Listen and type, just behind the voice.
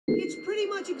It's pretty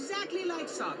much exactly like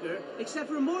soccer, except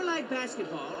for more like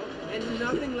basketball and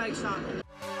nothing like soccer.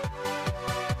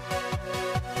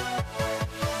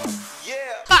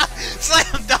 Yeah! Ha!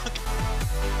 Slam dunk!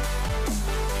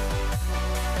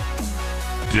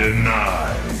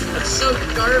 Denied. That's so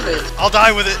garbage. I'll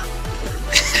die with it.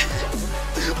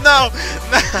 No!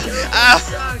 No! Ow!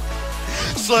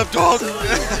 Slam dunk!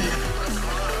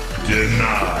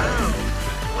 Denied.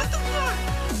 What the fuck?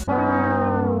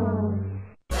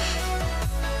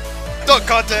 Dunk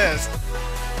contest!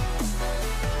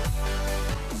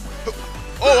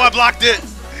 Oh, I blocked it!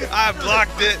 I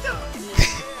blocked it!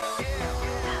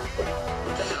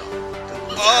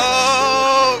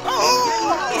 Oh! Oh!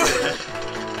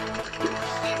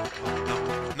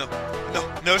 No, no, no,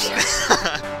 no.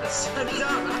 That's so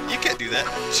dumb. You can't do that.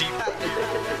 Cheap.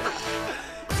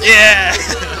 Yeah!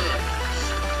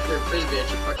 You're a frisbee at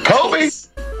your fucking Kobe! face.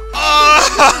 Oh!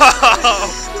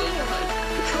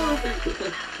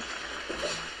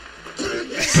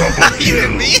 Double You hit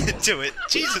kill. me into it!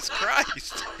 Jesus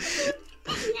Christ!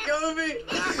 Kobe!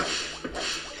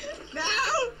 No!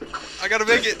 I gotta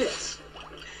make it!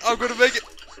 I'm gonna make it!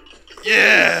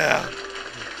 Yeah!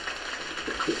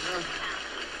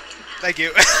 Thank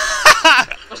you.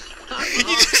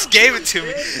 You just gave it to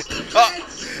me. Oh,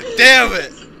 damn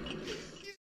it!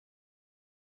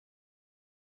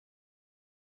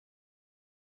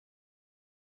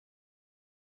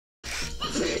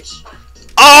 Bitch!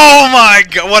 Oh my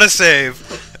god, what a save!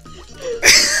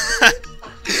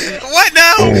 What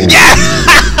now? Yeah!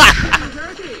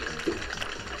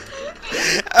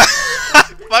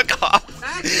 Fuck off!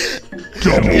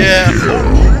 Double Yeah.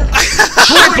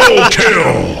 Triple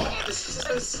kill. This is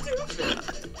so stupid.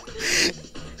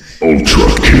 Ultra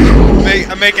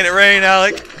kill. I'm making it rain,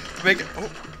 Alec. Make it. Oh.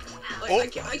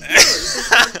 Like, I can't. This is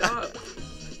fucked up.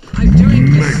 I'm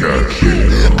doing this Mega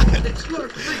that you are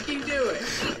freaking doing.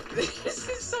 This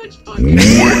is such fucking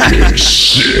Wicked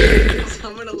sick.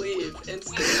 I'm gonna leave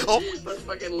instantly. Oh. I'm gonna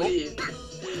fucking leave.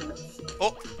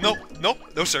 Oh, no, no,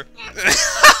 no, sir.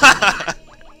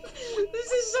 This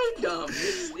is so dumb.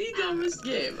 This is the dumbest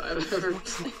game I've ever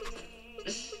played.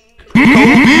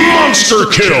 Monster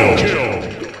kill.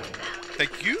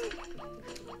 Thank you.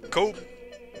 Kobe.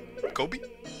 Kobe?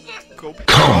 Kobe?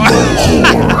 Combo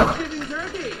whore.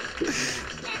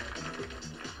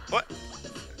 What?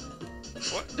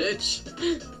 What? Bitch.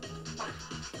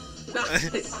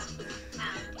 Nice.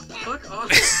 Fuck off.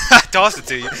 I tossed it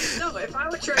to you. No, if I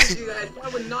would try to do that,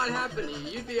 that would not happen to you.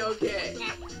 You'd be okay.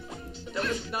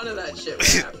 None of that shit would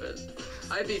happen.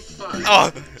 I'd be fine.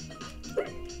 Oh.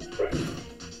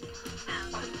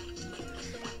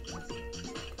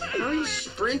 How are you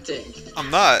sprinting? I'm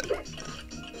not.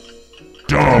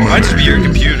 Dominate. Might just be your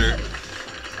computer.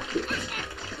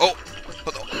 Oh.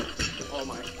 Oh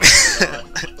my god.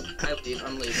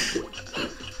 I'm leaving.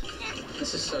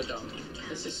 This is so dumb.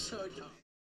 This is so dumb.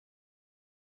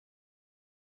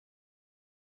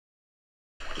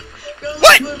 Go,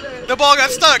 What? Blue Man. The ball got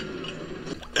stuck.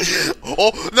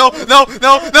 Oh no no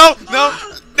no no no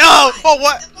no! Oh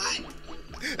what?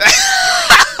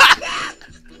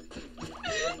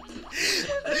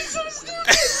 That is so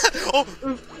stupid. Oh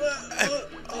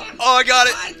oh! I got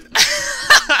it.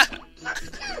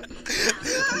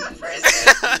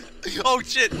 Oh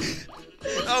shit!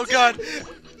 Oh god!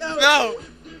 No!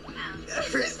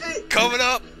 Frisbee. Coming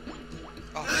up!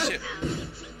 Oh shit!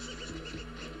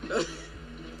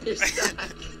 You're stuck.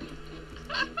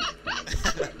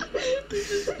 You're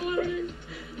just floating.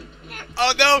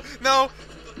 Oh no! No!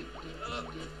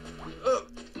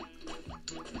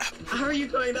 How are you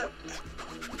going up?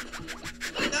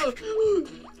 No!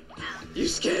 You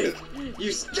skank!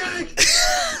 You skank!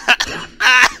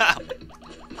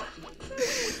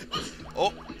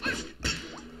 Oh!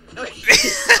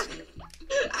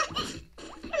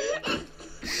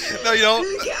 No, you don't!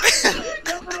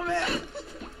 Come on, man!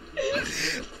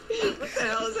 What the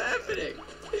hell is happening?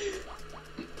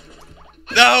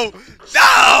 No!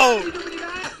 No!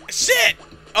 Shit!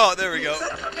 Oh, there we go.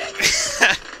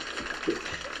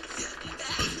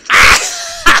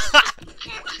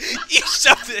 You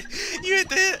shoved it! You hit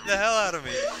the hell out of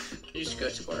me! You just go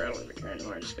score. I don't even care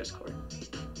anymore. Just go score.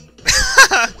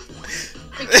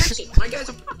 I catch it. My guy's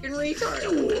a fucking retard.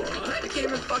 I can't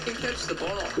even fucking catch the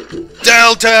ball.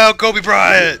 Downtown Kobe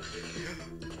Bryant!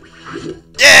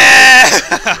 Yeah!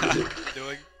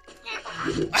 Doing.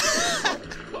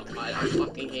 I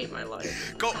fucking hate my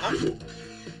life. Go! Oh.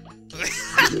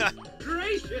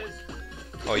 Gracious!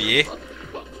 Oh yeah?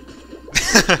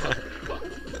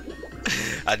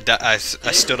 I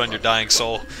stood on your dying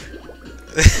soul.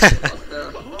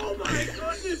 Oh my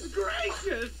goodness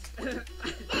gracious!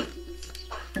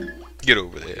 Get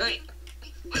over there. Hey.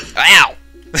 Ow!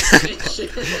 Bitch.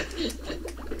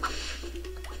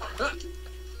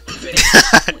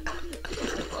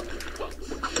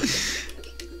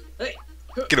 Hey.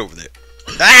 Get over there.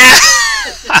 Ah!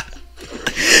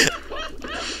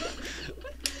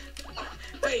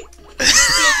 Hey.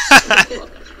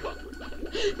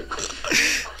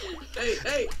 Hey.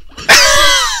 Hey.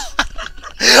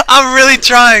 I'm really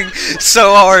trying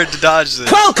so hard to dodge this.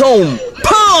 Falcon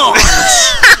punch!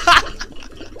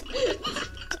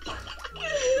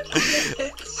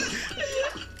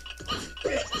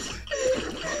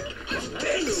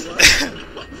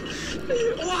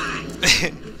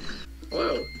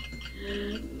 Whoa.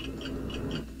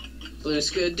 Blue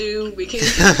skidoo, we can.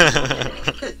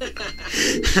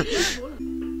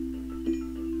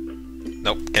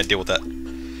 Nope, can't deal with that.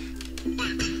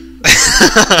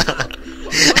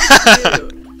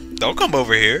 Don't come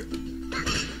over here.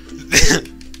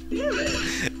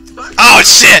 Oh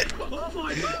shit! Oh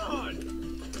my god!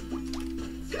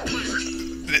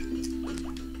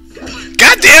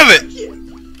 God damn it!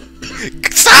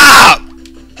 Stop!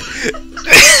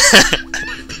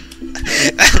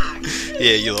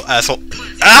 Yeah, you little asshole.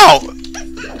 Ow!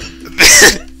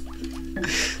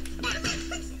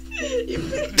 You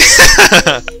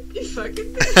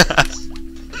fucking bitch.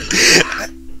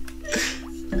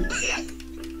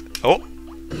 Oh.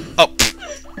 Oh.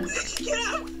 Get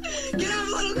out! Get out,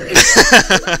 little girl!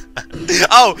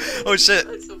 Oh! Oh shit.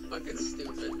 That's so fucking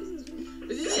stupid.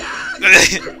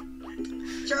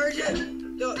 Charge it!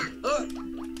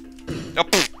 Oh,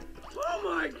 pff. Oh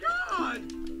my god!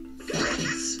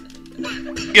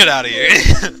 Get out of here.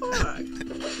 Fuck.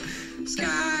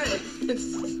 Sky!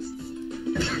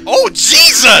 Oh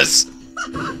Jesus!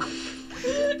 Did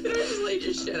I just laid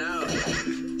your shit out?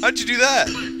 How'd you do that?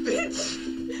 Bitch!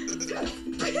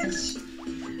 Bitch!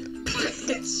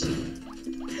 Bitch!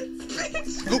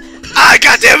 Bitch! Oh. Ah!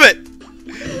 God damn it!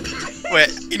 Wait.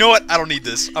 You know what? I don't need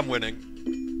this. I'm winning.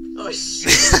 Oh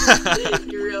shit!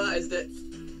 You realized it.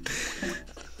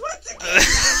 What the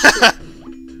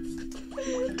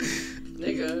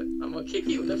Nigga, I'm gonna kick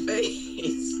you in the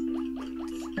face.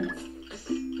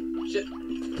 Shit.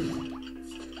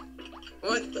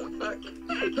 What the fuck?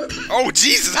 Oh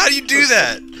Jesus! How do you do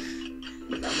that?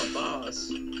 I'm a boss.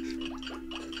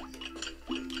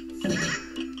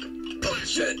 Oh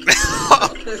shit!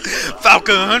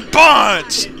 Falcon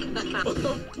punch!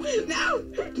 No!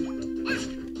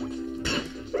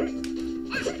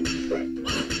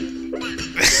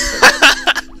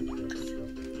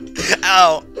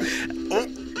 Ow! Oh.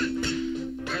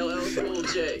 LL Cool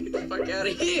J, get the fuck out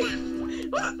of here!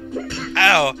 What?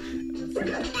 Ow!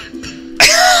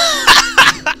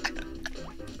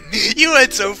 You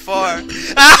went so far. What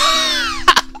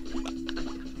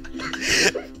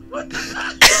the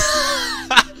fuck?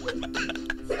 What the fuck?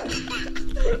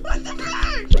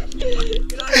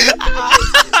 Get out of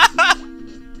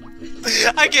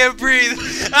here. I can't breathe.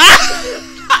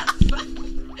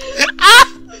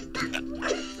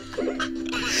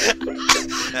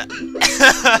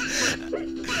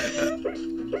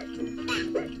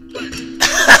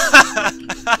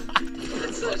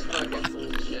 That's such fucking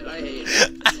bullshit. I hate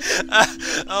it.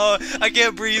 Oh, I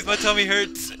can't breathe. My tummy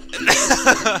hurts.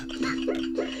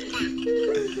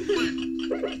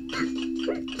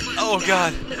 Oh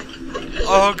god.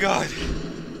 Oh god.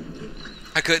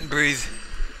 I couldn't breathe.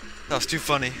 That was too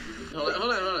funny. Hold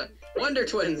on. Wonder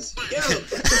Twins, go!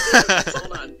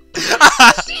 Hold on.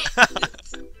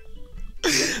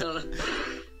 Hold on.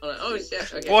 Oh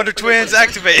shit, okay. Wonder Twins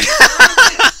activate.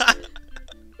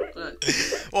 Hold on.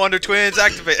 Wonder Twins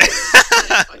activate.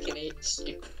 I fucking hate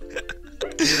you.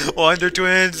 Wonder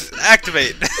Twins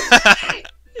activate.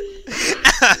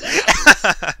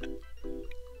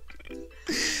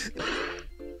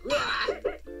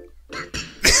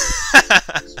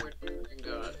 I swear to fucking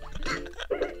God.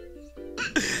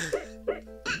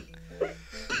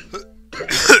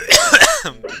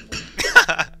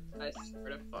 I swear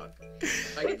to fuck.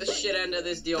 If I get the shit end of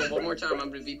this deal one more time, I'm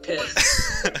gonna be pissed.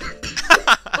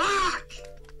 Fuck!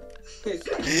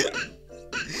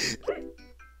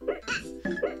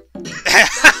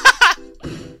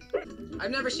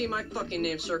 I've never seen my fucking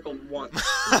name circled once.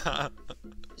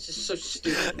 This is so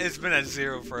stupid. It's been at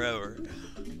 0 forever.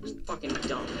 It's fucking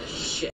dumb as shit.